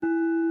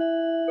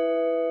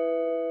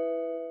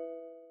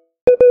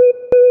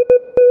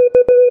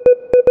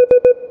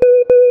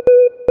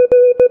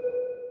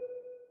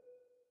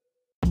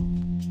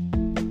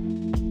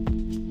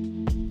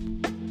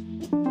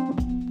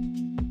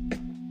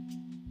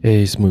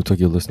Hey, Smooth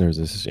Tokyo listeners,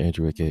 this is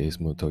Andrew, aka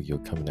Smooth Tokyo,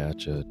 coming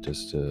at you.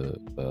 Just a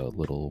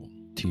little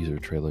teaser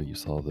trailer. You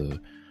saw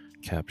the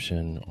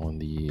caption on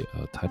the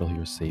title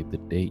here, Save the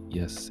Date.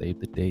 Yes,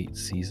 Save the Date.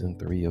 Season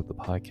 3 of the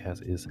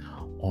podcast is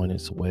on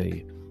its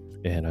way.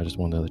 And I just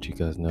want to let you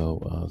guys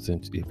know,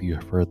 since if you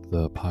heard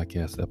the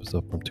podcast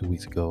episode from 2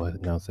 weeks ago, I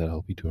announced that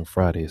I'll be doing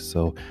Fridays.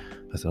 So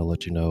I said I'll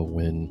let you know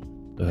when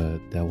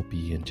that will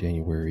be in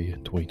January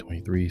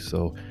 2023.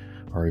 So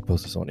I already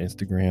posted this on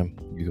Instagram.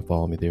 You can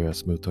follow me there at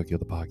Smooth Tokyo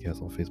the podcast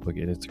on Facebook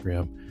and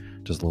Instagram.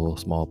 Just a little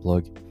small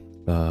plug.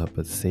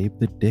 But save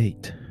the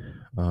date.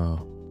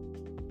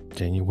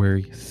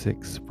 January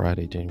 6th,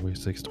 Friday, January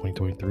 6th,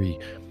 2023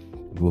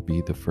 will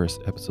be the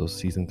first episode,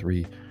 season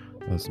 3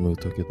 of Smooth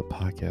Tokyo the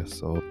podcast.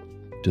 So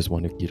just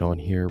want to get on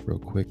here real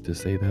quick to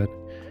say that.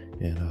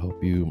 And I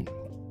hope you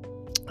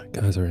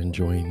guys are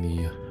enjoying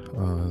the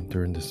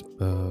during this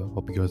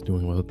hope you guys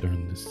doing well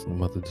during this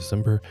month of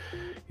December.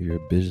 If you're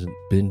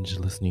binge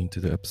listening to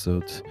the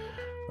episodes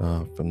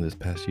from this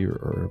past year,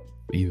 or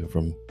even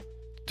from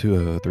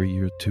 3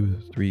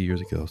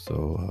 years ago.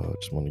 So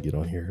just want to get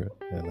on here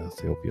and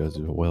say hope you guys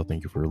are doing well.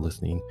 Thank you for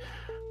listening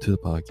to the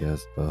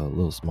podcast. A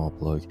little small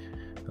plug,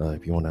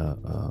 if you want to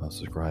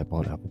subscribe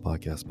on Apple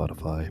Podcasts,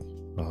 Spotify,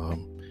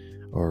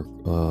 or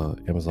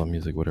Amazon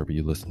Music, whatever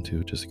you listen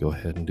to, just go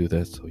ahead and do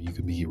that so you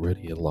can be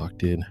ready and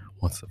locked in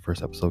once the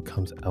first episode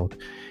comes out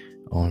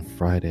on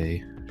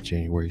Friday,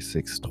 January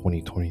 6th,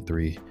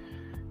 2023.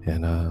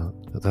 And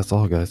that's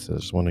all, guys. I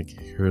just want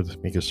to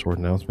make a short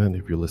announcement.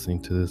 If you're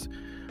listening to this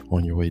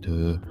on your way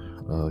to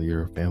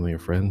your family or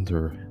friends,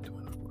 or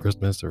doing it for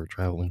Christmas, or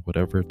traveling,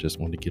 whatever, just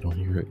want to get on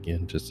here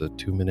again. Just a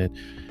 2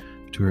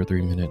 or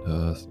 3 minute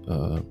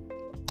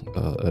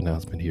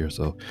announcement here.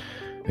 So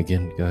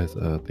again, guys,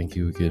 thank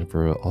you again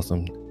for an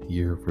awesome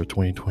year for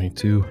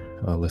 2022.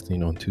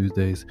 Listening on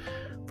Tuesdays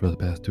for the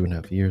past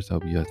 2.5 years. I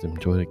hope you guys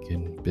enjoyed it.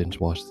 Again, binge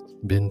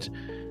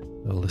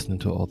listening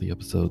to all the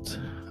episodes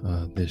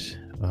this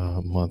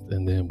month,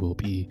 and then we'll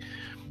be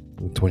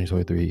in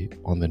 2023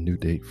 on the new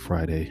date,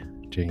 Friday,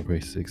 January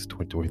 6th,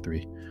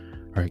 2023.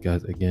 All right,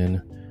 guys,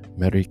 again,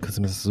 Merry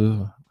Christmas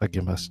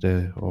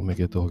akemashite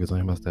omedetou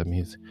gozaimasu. That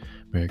means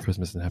Merry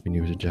Christmas and Happy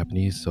New Year in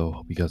Japanese. So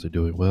hope you guys are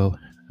doing well.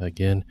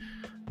 Again,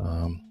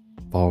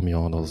 follow me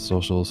on all the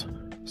socials,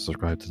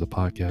 subscribe to the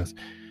podcast,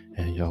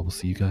 and y'all will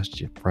see you guys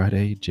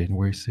Friday,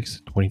 January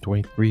 6th,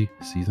 2023,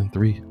 season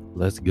 3.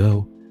 Let's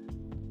go.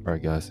 All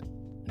right, guys,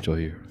 enjoy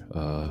your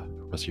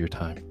rest of your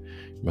time,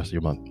 rest of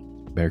your month.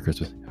 Merry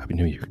Christmas, Happy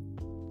New Year.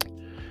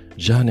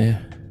 Jane,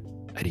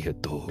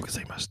 arigatou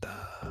gozaimashita.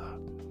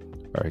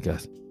 All right,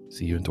 guys,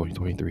 see you in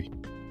 2023.